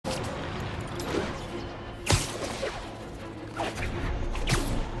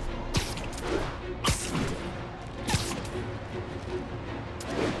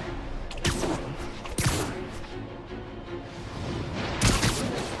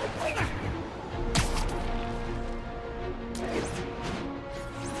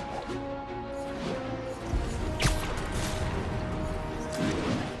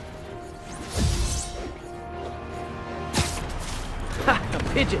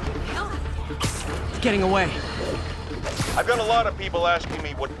pigeon. It's getting away. I've got a lot of people asking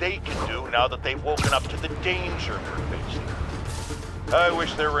me what they can do now that they've woken up to the danger we're facing. I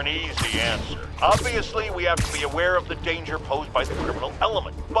wish there were an easy answer. Obviously, we have to be aware of the danger posed by the criminal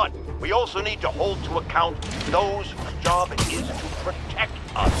element, but we also need to hold to account those whose job it is to protect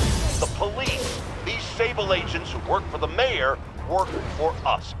us. The police. These Sable agents who work for the mayor work for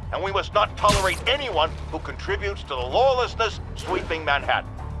us, and we must not tolerate anyone who contributes to the lawlessness sweeping Manhattan.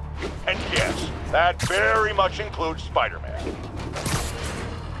 And yes, that very much includes Spider-Man.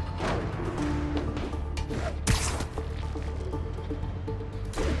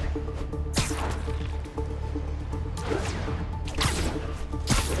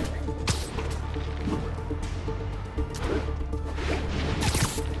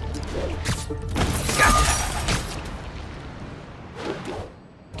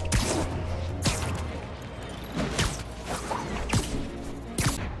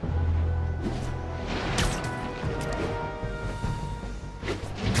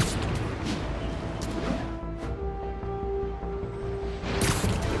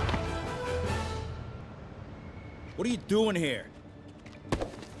 What are you doing here?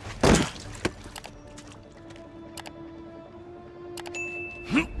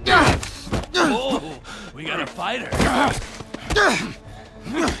 Oh, we got a fighter.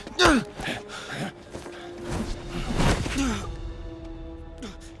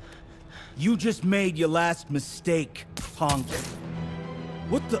 You just made your last mistake, punk.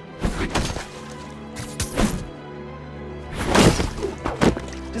 What the?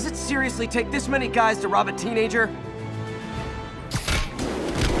 Does it seriously take this many guys to rob a teenager?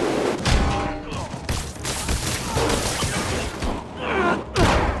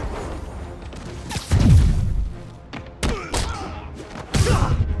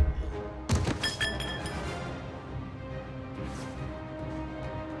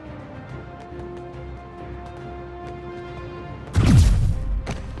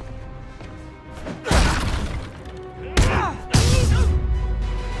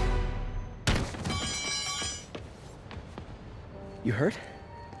 You hurt?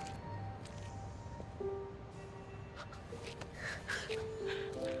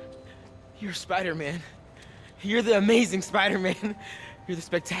 You're Spider-Man. You're the amazing Spider-Man. You're the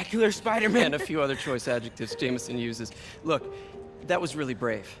spectacular Spider-Man. And a few other choice adjectives Jameson uses. Look, that was really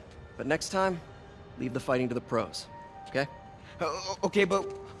brave. But next time, leave the fighting to the pros, okay? Okay, but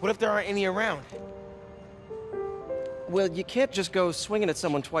what if there aren't any around? Well, you can't just go swinging at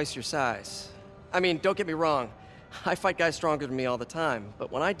someone twice your size. I mean, don't get me wrong. I fight guys stronger than me all the time,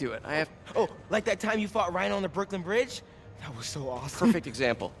 but when I do it, I have... Oh, like that time you fought Rhino on the Brooklyn Bridge? That was so awesome. Perfect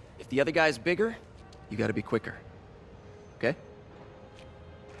example. If the other guy's bigger, you gotta be quicker. Okay?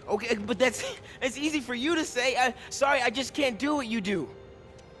 Okay, but that's easy for you to say. Sorry, I just can't do what you do.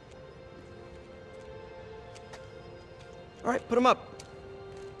 All right, put him up.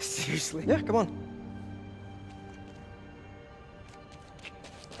 Seriously? Yeah, come on.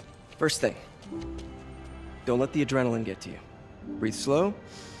 First thing. Don't let the adrenaline get to you. Breathe slow,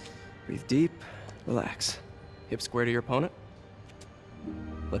 breathe deep, relax. Hip square to your opponent.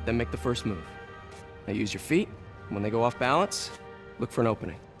 Let them make the first move. Now use your feet, and when they go off balance, look for an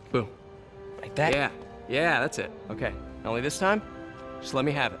opening. Boom. Like that? Yeah, that's it. Okay, only this time, just let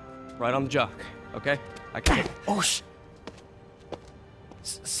me have it. Right on the jock, okay? I can... Oh,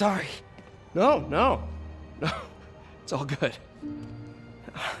 sorry. No. It's all good.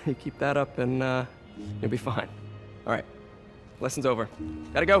 You keep that up and, you'll be fine. All right. Lesson's over.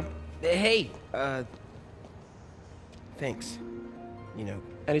 Gotta go. Hey, thanks. You know.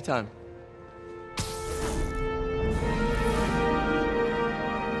 Anytime.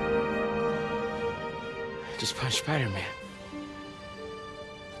 Just punch Spider-Man.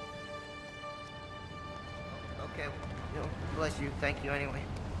 Okay, bless you. Thank you anyway.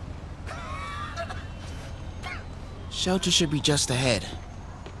 Shelter should be just ahead.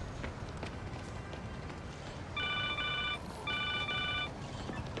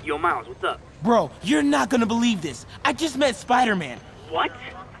 Yo, Miles, what's up? Bro, you're not gonna believe this. I just met Spider-Man. What?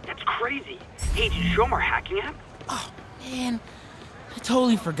 That's crazy. Hey, did you show him our hacking app? Oh, man. I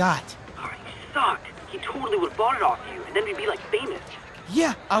totally forgot. Oh, you suck. He totally would have bought it off you, and then we'd be, like, famous.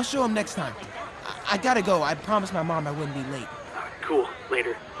 Yeah, I'll show him next time. I gotta go. I promised my mom I wouldn't be late. All right, cool.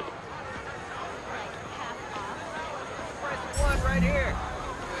 Later. Press 1 right here.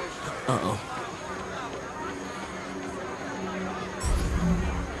 Uh-oh.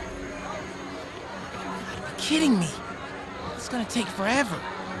 Kidding me. It's gonna take forever.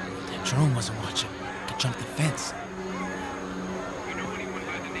 That drone wasn't watching. I could jump the fence.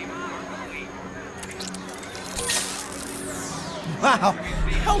 Wow.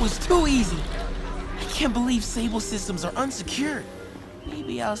 That was too easy. I can't believe Sable systems are unsecured.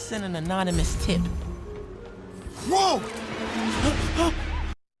 Maybe I'll send an anonymous tip. Whoa!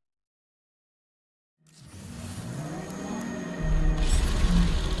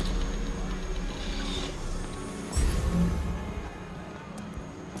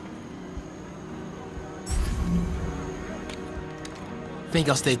 Think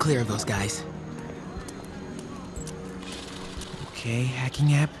I'll stay clear of those guys. Okay,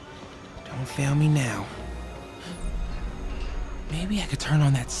 hacking app. Don't fail me now. Maybe I could turn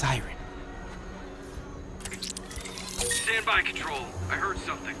on that siren. Stand by, Control. I heard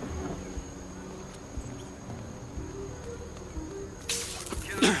something.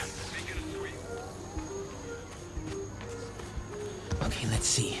 Okay, let's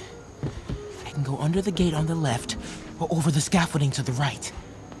see. I can go under the gate on the left, or over the scaffolding to the right.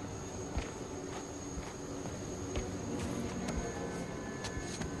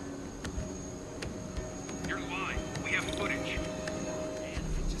 You're lying. We have footage. Man,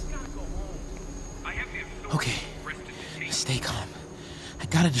 I just gotta go home. I have the authority. Okay, stay calm. I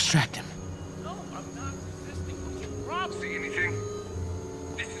gotta distract him. No, I'm not resisting. Rob, see anything?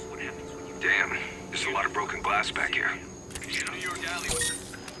 This is what happens when you... Damn, there's a lot of broken glass back here. Get into your alley with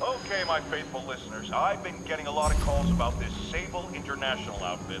this. Okay, my faithful listeners, I've been getting a lot of calls about this Sable International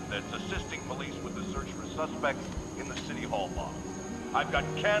outfit that's assisting police with the search for suspects in the City Hall bomb. I've got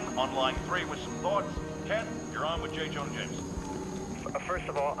Ken on line 3 with some thoughts. Ken, you're on with J. Jonah James. First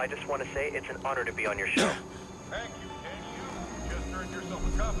of all, I just want to say it's an honor to be on your show. Thank you, Ken. You just earned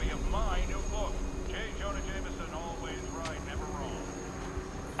yourself a copy of my new book. J. Jonah Jameson, always right, never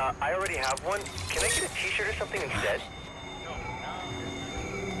wrong. I already have one. Can I get a t-shirt or something instead?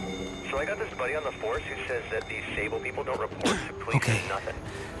 So I got this buddy on the force who says that these Sable people don't report to police Okay, nothing.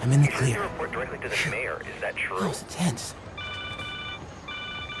 I'm in the He says they clear. report directly to the mayor. Is that true? Oh, it's tense.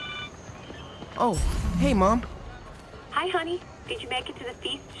 Oh, hey, Mom. Hi, honey. Did you make it to the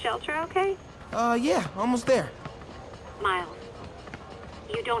feast shelter okay? Yeah, almost there. Miles,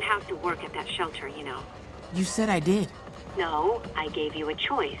 you don't have to work at that shelter, you know. You said I did. No, I gave you a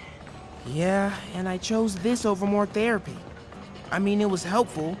choice. Yeah, and I chose this over more therapy. I mean, it was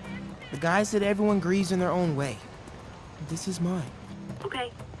helpful. The guy said everyone grieves in their own way. This is mine. Okay.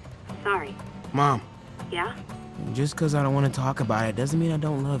 Sorry. Mom, Yeah? just because I don't want to talk about it doesn't mean I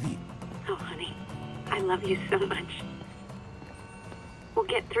don't love you. Oh, honey. I love you so much. We'll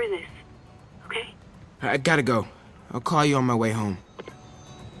get through this. Okay? I gotta go. I'll call you on my way home.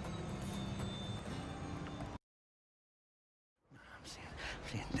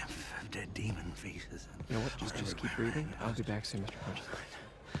 Seeing dead demon faces. You know what? Just keep breathing. I'll be back soon, Mr. Hodges.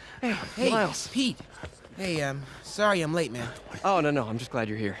 Hey, Miles. Pete. Hey, sorry I'm late, man. Oh, no. I'm just glad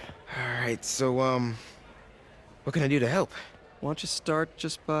you're here. All right, so, what can I do to help? Why don't you start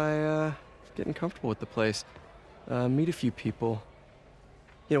just by, getting comfortable with the place. Meet a few people.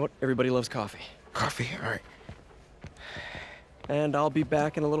 You know what? Everybody loves coffee. Coffee, all right. And I'll be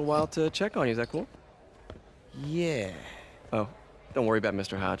back in a little while to check on you. Is that cool? Yeah. Oh, don't worry about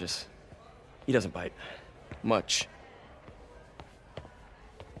Mr. Hodges. He doesn't bite. Much.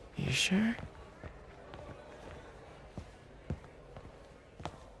 You sure?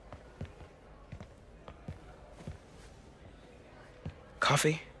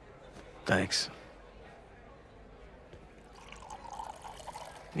 Coffee? Thanks.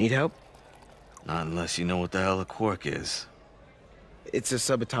 Need help? Not unless you know what the hell a quark is. It's a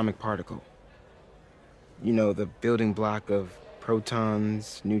subatomic particle. You know, the building block of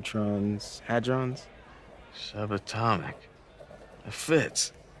protons, neutrons, hadrons. Subatomic. It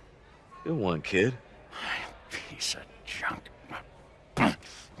fits. Good one, kid. Piece of junk.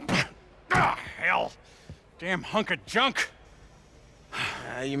 Hell. Damn hunk of junk.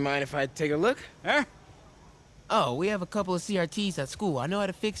 You mind if I take a look? Huh? Oh, we have a couple of CRTs at school. I know how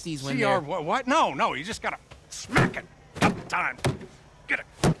to fix these when CR they're... what? No, you just gotta smack it a couple times. Get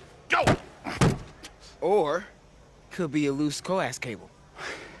it. Go! Or, could be a loose coax cable.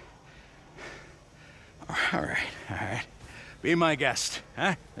 All right. Be my guest,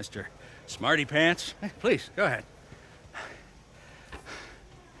 huh, Mr. Smarty Pants? Please, go ahead.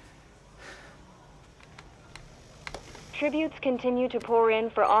 Tributes continue to pour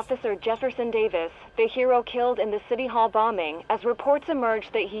in for Officer Jefferson Davis, the hero killed in the City Hall bombing, as reports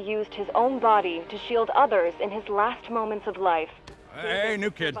emerge that he used his own body to shield others in his last moments of life. Hey,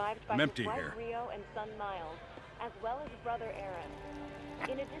 new kid. Survived by I'm his empty wife here. Rio and son Miles, as well as brother Aaron.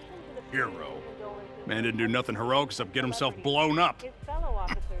 In addition to the Hero. Man didn't do nothing heroic except get himself blown up. his fellow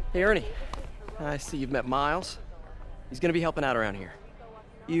officers. Hey, Ernie. I see you've met Miles. He's gonna be helping out around here.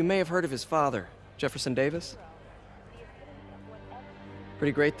 You may have heard of his father, Jefferson Davis.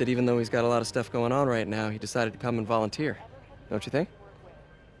 Pretty great that even though he's got a lot of stuff going on right now, he decided to come and volunteer. Don't you think?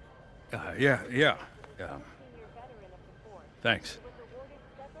 Yeah. Thanks.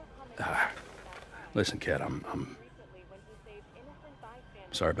 Listen, kid, I'm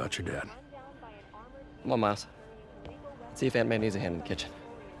sorry about your dad. Come on, Miles. Let's see if Aunt May needs a hand in the kitchen.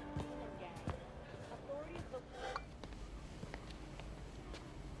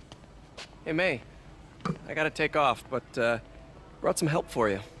 Hey, May. I gotta take off, but, brought some help for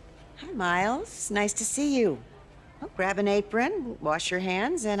you. Hi, Miles. Nice to see you. Oh, grab an apron, wash your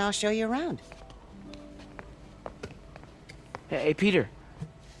hands, and I'll show you around. Hey, Peter.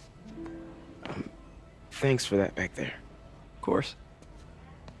 Thanks for that back there. Of course.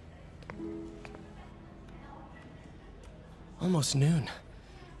 Almost noon.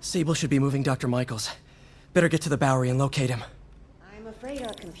 Sable should be moving Dr. Michaels. Better get to the Bowery and locate him. I'm afraid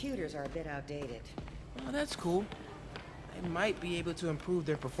our computers are a bit outdated. Oh, that's cool. I might be able to improve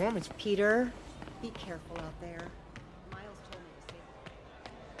their performance. Peter, be careful out there. Miles told me to say.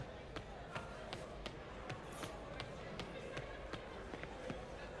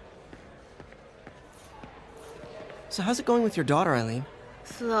 So how's it going with your daughter, Eileen?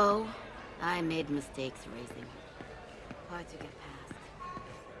 Slow. I made mistakes raising her. Hard to get past.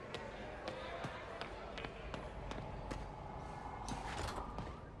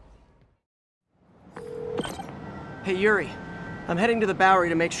 Hey, Yuri. I'm heading to the Bowery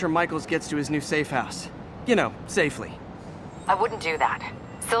to make sure Michaels gets to his new safe house. You know, safely. I wouldn't do that.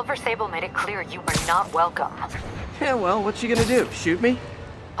 Silver Sable made it clear you are not welcome. Yeah, well, what's she gonna do? Shoot me?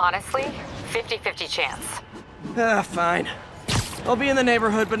 Honestly, 50-50 chance. Fine. I'll be in the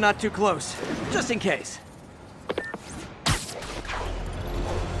neighborhood, but not too close. Just in case.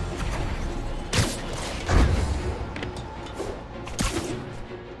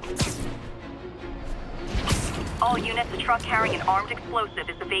 All units, a truck carrying an armed explosive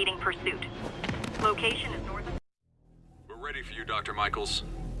is evading pursuit. Location is north of... We're ready for you, Dr. Michaels.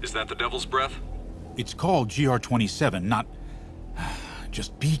 Is that the Devil's Breath? It's called GR-27, not...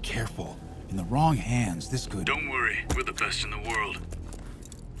 Just be careful. In the wrong hands, this could... Don't worry, we're the best in the world.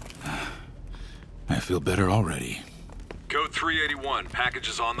 I feel better already. Code 381, package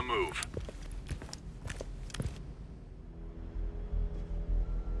is on the move.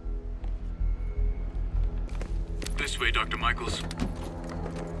 This way, Dr. Michaels.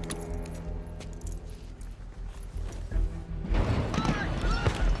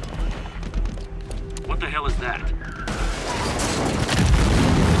 What the hell is that?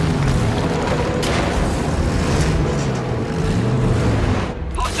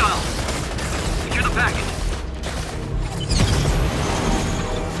 Hostile! Secure the package!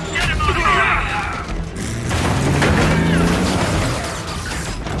 Get him out of here!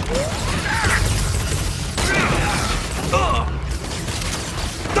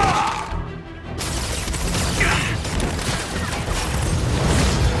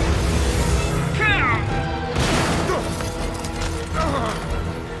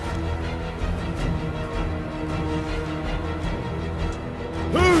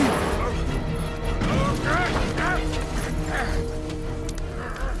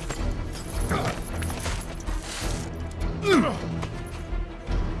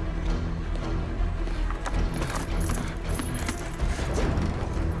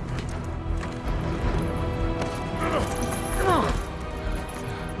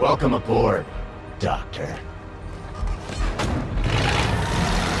 Welcome aboard, Doctor.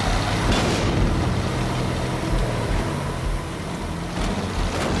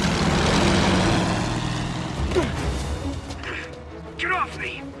 Get off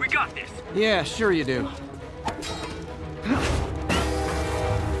me! We got this! Yeah, sure you do.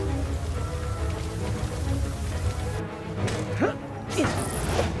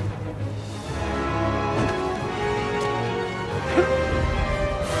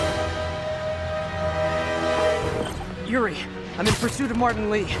 Yuri, I'm in pursuit of Martin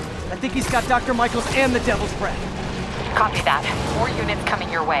Lee. I think he's got Dr. Michaels and the Devil's Breath. Copy that. More units coming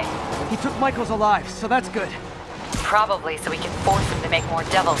your way. He took Michaels alive, so that's good. Probably so we can force him to make more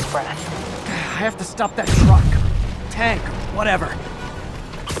Devil's Breath. I have to stop that truck. Tank, whatever.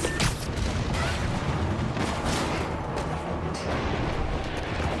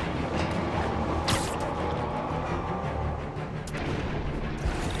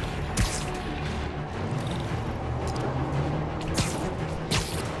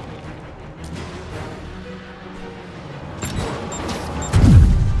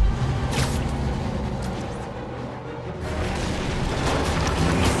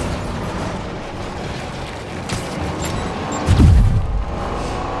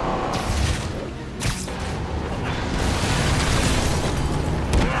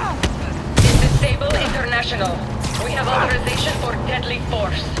 Improvisational. We have authorization for deadly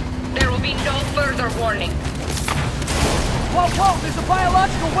force. There will be no further warning. Whoa, whoa! There's a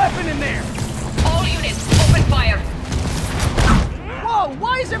biological weapon in there! All units, open fire! Whoa!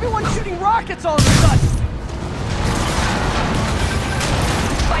 Why is everyone shooting rockets all of a sudden?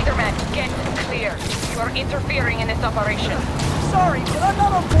 Spider-Man, get clear. You are interfering in this operation. Sorry, but I'm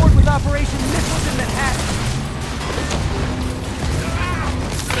not on board with Operation Missiles in Manhattan.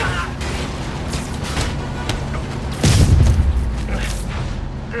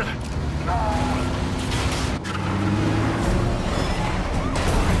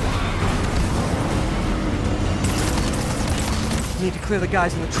 Need to clear the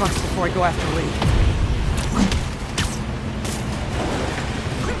guys in the trucks before I go after Lee.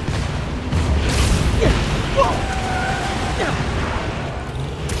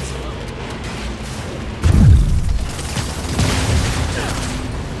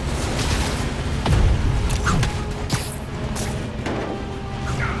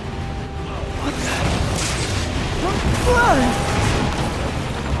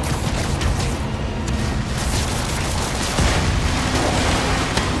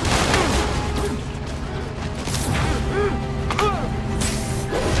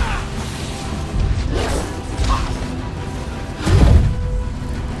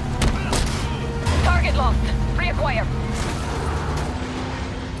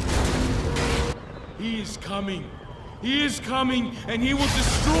 He is coming, and he will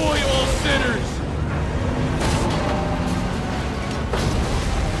destroy all sinners!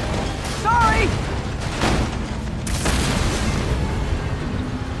 Sorry!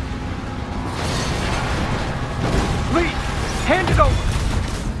 Lee, hand it over!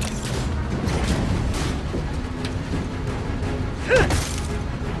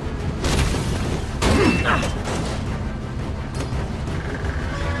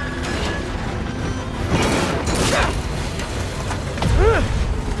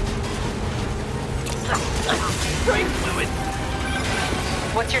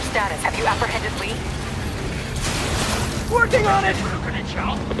 What's your status? Have you apprehended Lee? Working on it!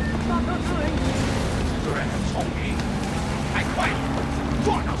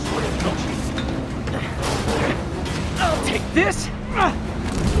 I'll take this!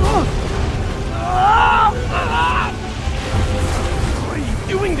 What are you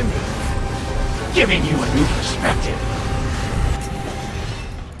doing to me? Giving you a new perspective.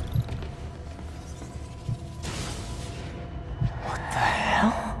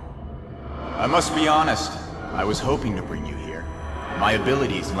 I must be honest, I was hoping to bring you here. My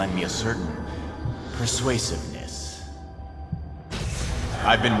abilities lend me a certain persuasiveness.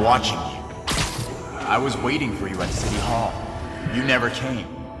 I've been watching you. I was waiting for you at City Hall. You never came.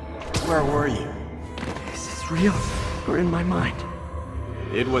 Where were you? Is this real or in my mind?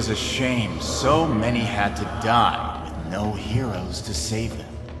 It was a shame so many had to die with no heroes to save them.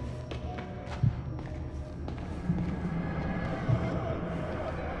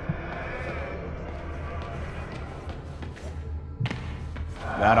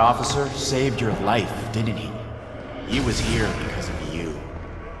 That officer saved your life, didn't he? He was here because of you.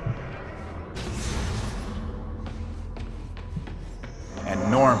 And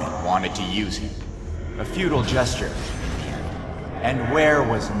Norman wanted to use him. A futile gesture in the end. And where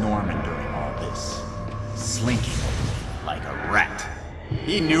was Norman during all this? Slinking like a rat.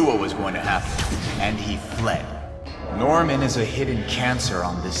 He knew what was going to happen, and he fled. Norman is a hidden cancer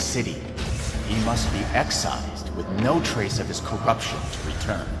on this city. He must be excised with no trace of his corruption to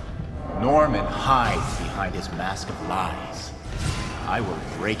return. Norman hides behind his mask of lies. I will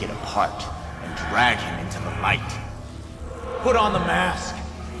break it apart and drag him into the light. Put on the mask.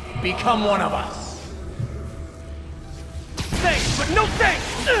 Become one of us. Thanks, but no thanks!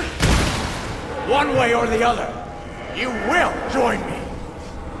 One way or the other, you will join me.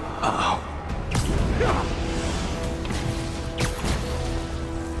 Uh-oh.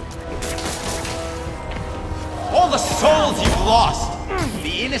 All the souls you've lost,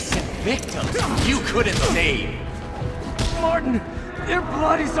 the innocent victims you couldn't save. Martin, their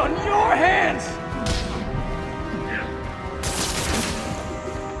blood is on your hands!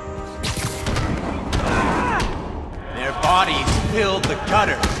 Their bodies filled the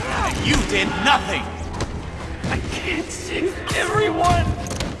gutter, and you did nothing. I can't save everyone!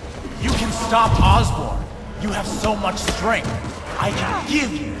 You can stop Osborn. You have so much strength. I can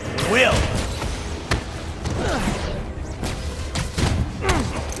give you will.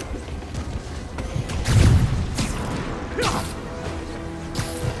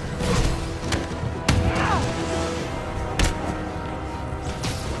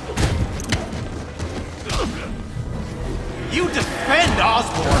 You defend Osborn.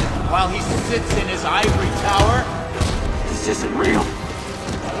 Osborn while he sits in his ivory tower? This isn't real.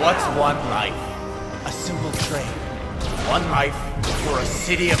 What's one life? A simple trade. One life for a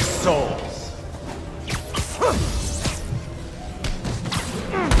city of souls.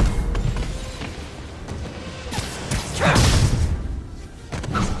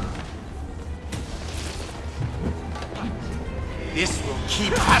 This will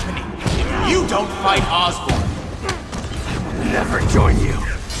keep happening if you don't fight Osborn. I will never join you.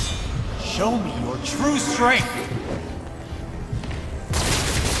 Show me your true strength.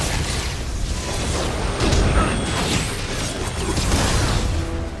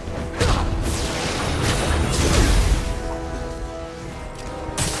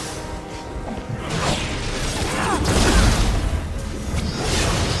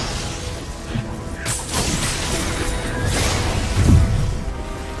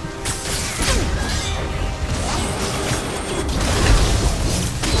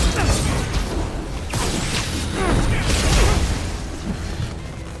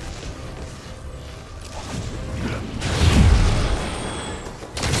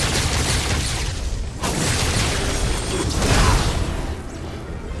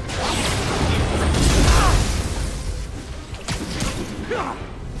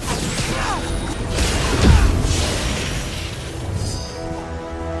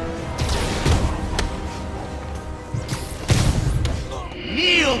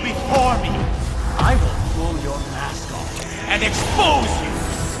 Kneel before me! I will pull your mask off and expose you!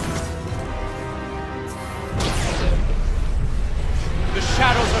 The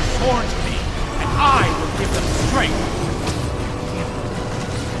shadows are sworn to me, and I will give them strength!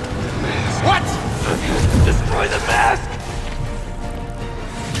 What? Destroy the mask!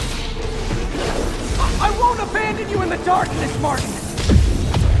 I won't abandon you in the darkness, Martin!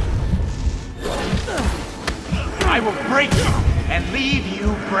 I will break you and leave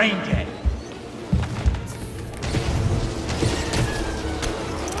you brain dead.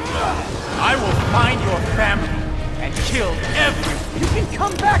 I will find your family and kill everyone. You can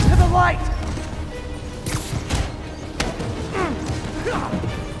come back to the light!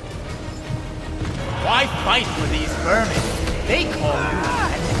 Why fight for these vermin? They call you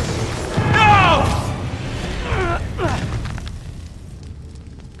magic. No!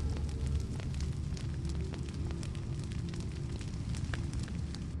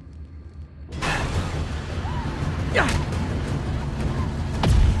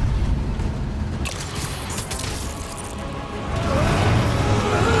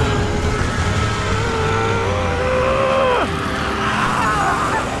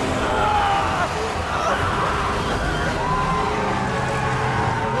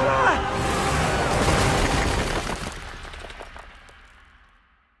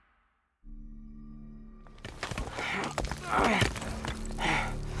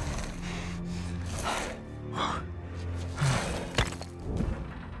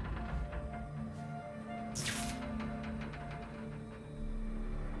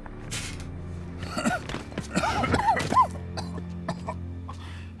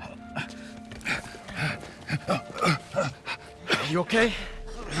 You okay?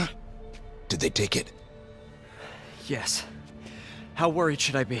 Did they take it? Yes. How worried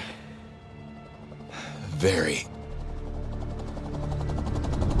should I be? Very.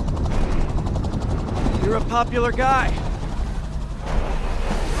 You're a popular guy.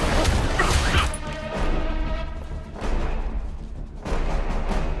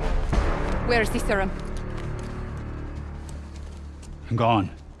 Where's the serum? I'm gone.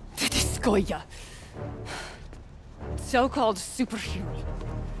 Skoya. So-called superhero.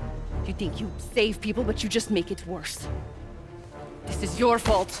 You think you save people, but you just make it worse. This is your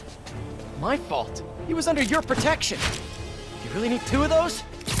fault. My fault? He was under your protection. You really need two of those?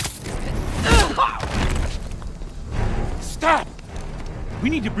 Stop! We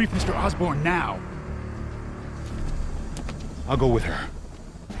need to brief Mr. Osborn now. I'll go with her.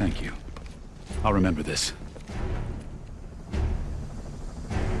 Thank you. I'll remember this.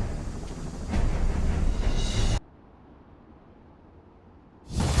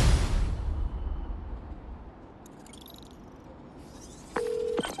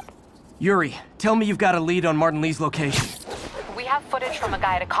 Yuri, tell me you've got a lead on Martin Lee's location. We have footage from a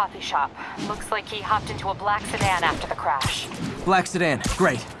guy at a coffee shop. Looks like he hopped into a black sedan after the crash. Black sedan,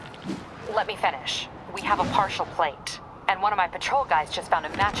 great. Let me finish. We have a partial plate. And one of my patrol guys just found a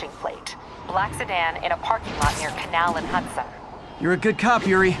matching plate. Black sedan in a parking lot near Canal and Hudson. You're a good cop,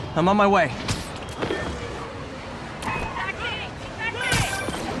 Yuri. I'm on my way.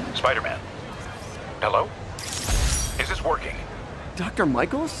 Spider-Man. Hello? Is this working? Dr.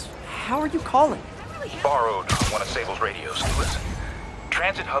 Michaels? How are you calling? Borrowed one of Sable's radios. Listen,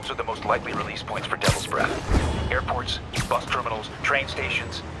 Transit hubs are the most likely release points for Devil's Breath. Airports, bus terminals, train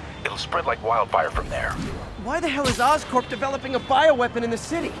stations. It'll spread like wildfire from there. Why the hell is Oscorp developing a bioweapon in the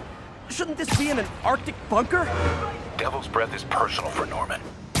city? Shouldn't this be in an Arctic bunker? Devil's Breath is personal for Norman.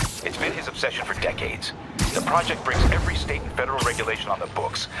 It's been his obsession for decades. The project breaks every state and federal regulation on the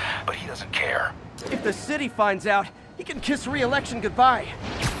books, but he doesn't care. If the city finds out, he can kiss re-election goodbye.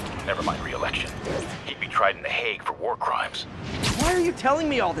 Never mind re-election. He'd be tried in The Hague for war crimes. Why are you telling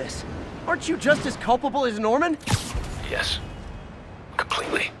me all this? Aren't you just as culpable as Norman? Yes.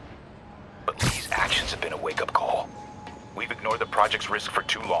 Completely. But Lee's actions have been a wake-up call. We've ignored the project's risk for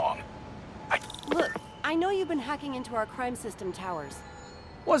too long. Look, I know you've been hacking into our crime system towers.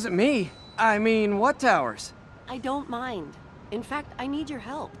 Wasn't me. I mean, what towers? I don't mind. In fact, I need your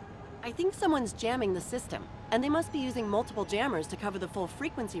help. I think someone's jamming the system, and they must be using multiple jammers to cover the full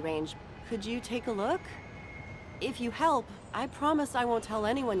frequency range. Could you take a look? If you help, I promise I won't tell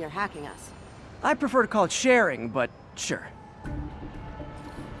anyone you're hacking us. I prefer to call it sharing, but sure.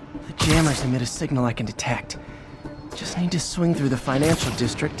 The jammers emit a signal I can detect. Just need to swing through the financial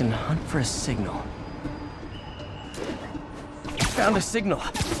district and hunt for a signal. Found a signal.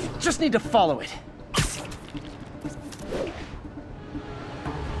 Just need to follow it.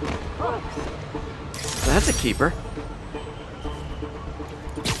 That's a keeper.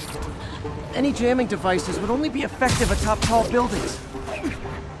 Any jamming devices would only be effective atop tall buildings.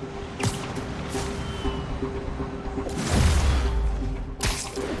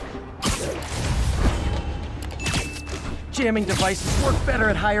 Jamming devices work better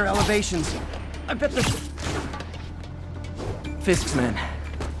at higher elevations. I bet the... Fisk's men.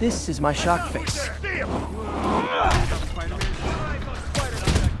 This is my shock face.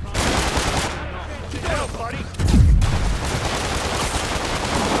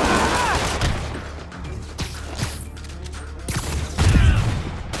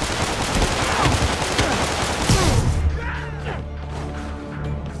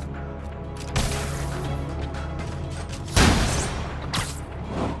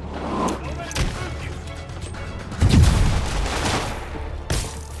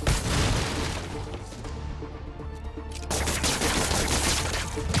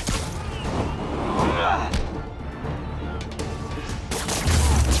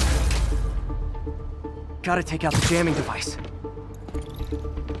 Gotta take out the jamming device.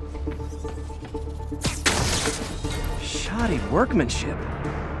 Shoddy workmanship.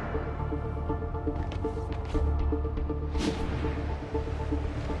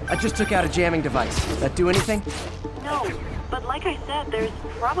 I just took out a jamming device. That do anything? No, but like I said, there's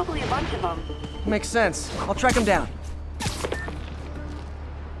probably a bunch of them. Makes sense. I'll track them down.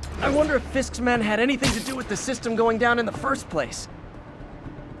 I wonder if Fisk's men had anything to do with the system going down in the first place.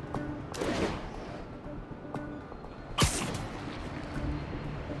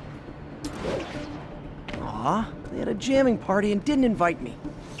 Aw, they had a jamming party and didn't invite me.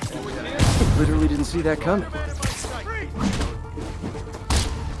 Literally didn't see that coming.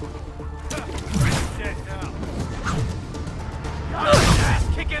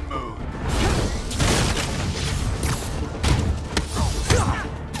 Kick and move.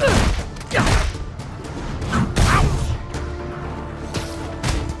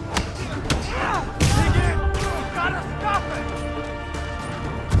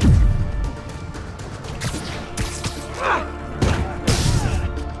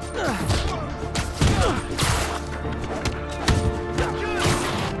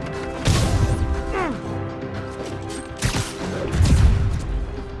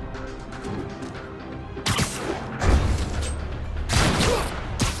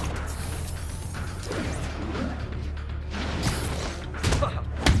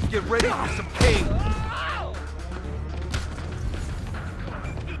 Get ready for some pain.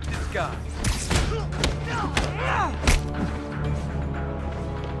 Eat this guy.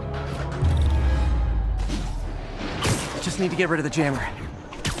 Just need to get rid of the jammer.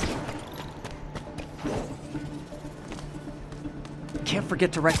 Can't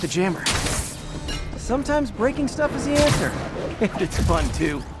forget to wreck the jammer. Sometimes breaking stuff is the answer. And it's fun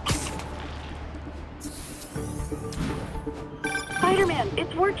too. Spider-Man,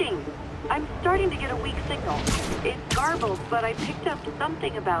 it's working. I'm starting to get a weak signal. It's garbled, but I picked up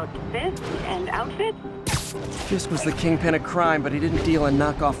something about Fisk and outfits. Fisk was the kingpin of crime, but he didn't deal in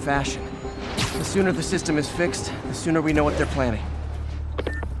knockoff fashion. The sooner the system is fixed, the sooner we know what they're planning.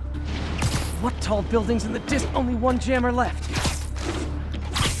 What tall buildings in the disc? Only one jammer left.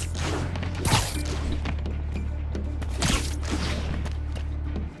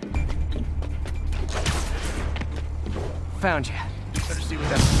 Found you. Better see what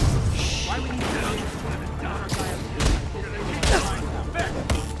that... Why would you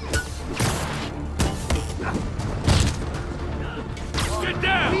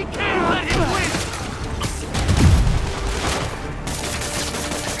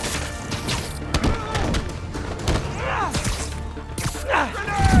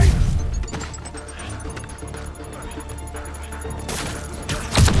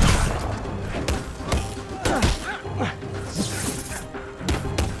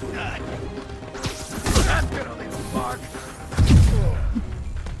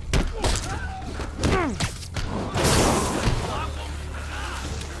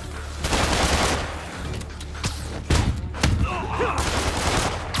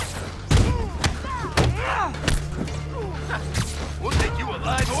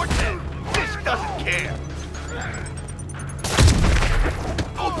This doesn't care.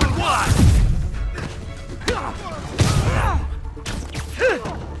 Open wide.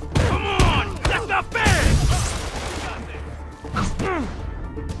 Come on! That's not fair!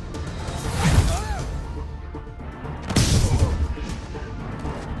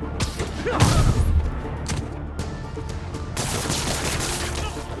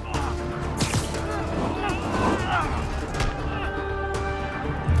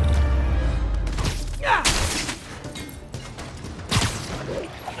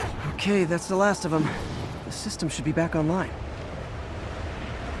 Okay, that's the last of them. The system should be back online.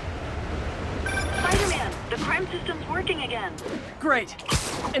 Spider-Man, the crime system's working again. Great!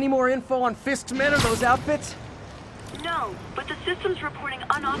 Any more info on Fisk's men or those outfits? No, but the system's reporting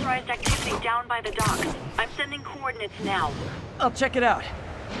unauthorized activity down by the docks. I'm sending coordinates now. I'll check it out.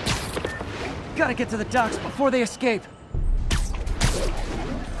 Gotta get to the docks before they escape.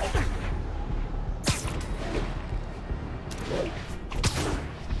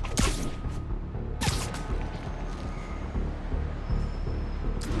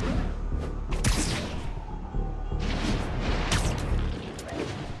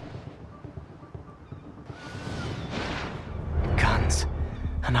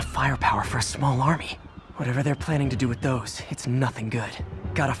 Enough firepower for a small army. Whatever they're planning to do with those, it's nothing good.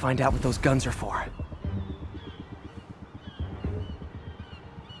 Gotta find out what those guns are for.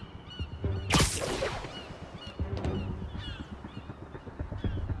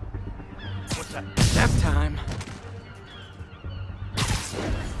 What's that? Nap time.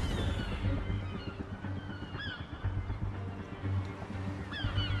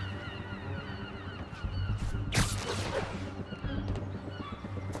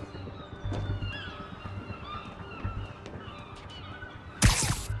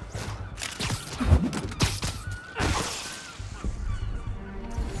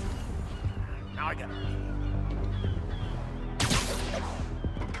 Now I got it.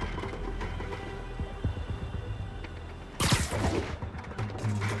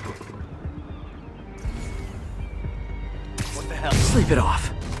 What the hell? Sleep it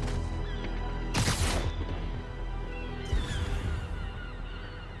off.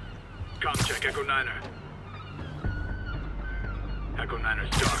 Com check, Echo Niner. Echo Niner's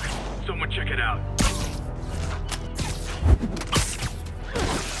dark. Someone check it out.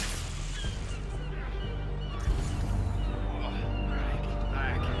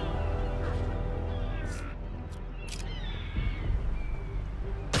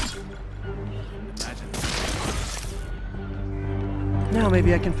 Now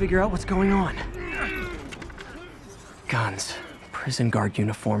maybe I can figure out what's going on. Guns, prison guard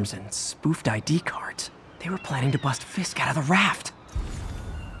uniforms, and spoofed ID cards. They were planning to bust Fisk out of the raft.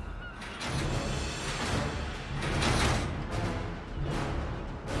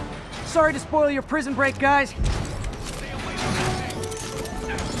 Sorry to spoil your prison break, guys. You're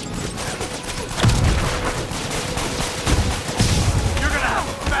gonna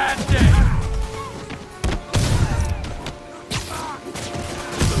have a bad day.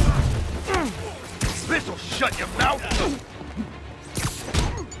 This'll shut your mouth!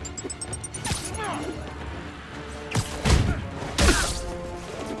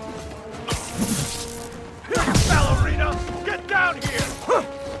 Ballerina! Get down here!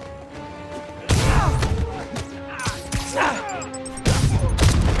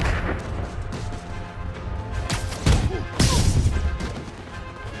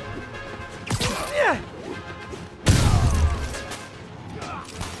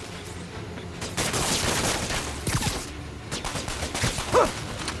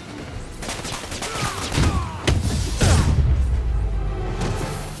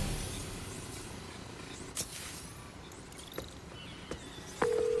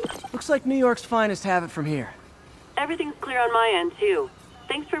 Looks like New York's finest have it from here. Everything's clear on my end, too.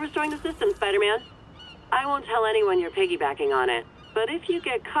 Thanks for restoring the system, Spider-Man. I won't tell anyone you're piggybacking on it, but if you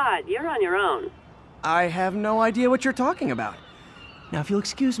get caught, you're on your own. I have no idea what you're talking about. Now, if you'll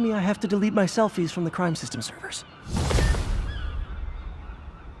excuse me, I have to delete my selfies from the crime system servers.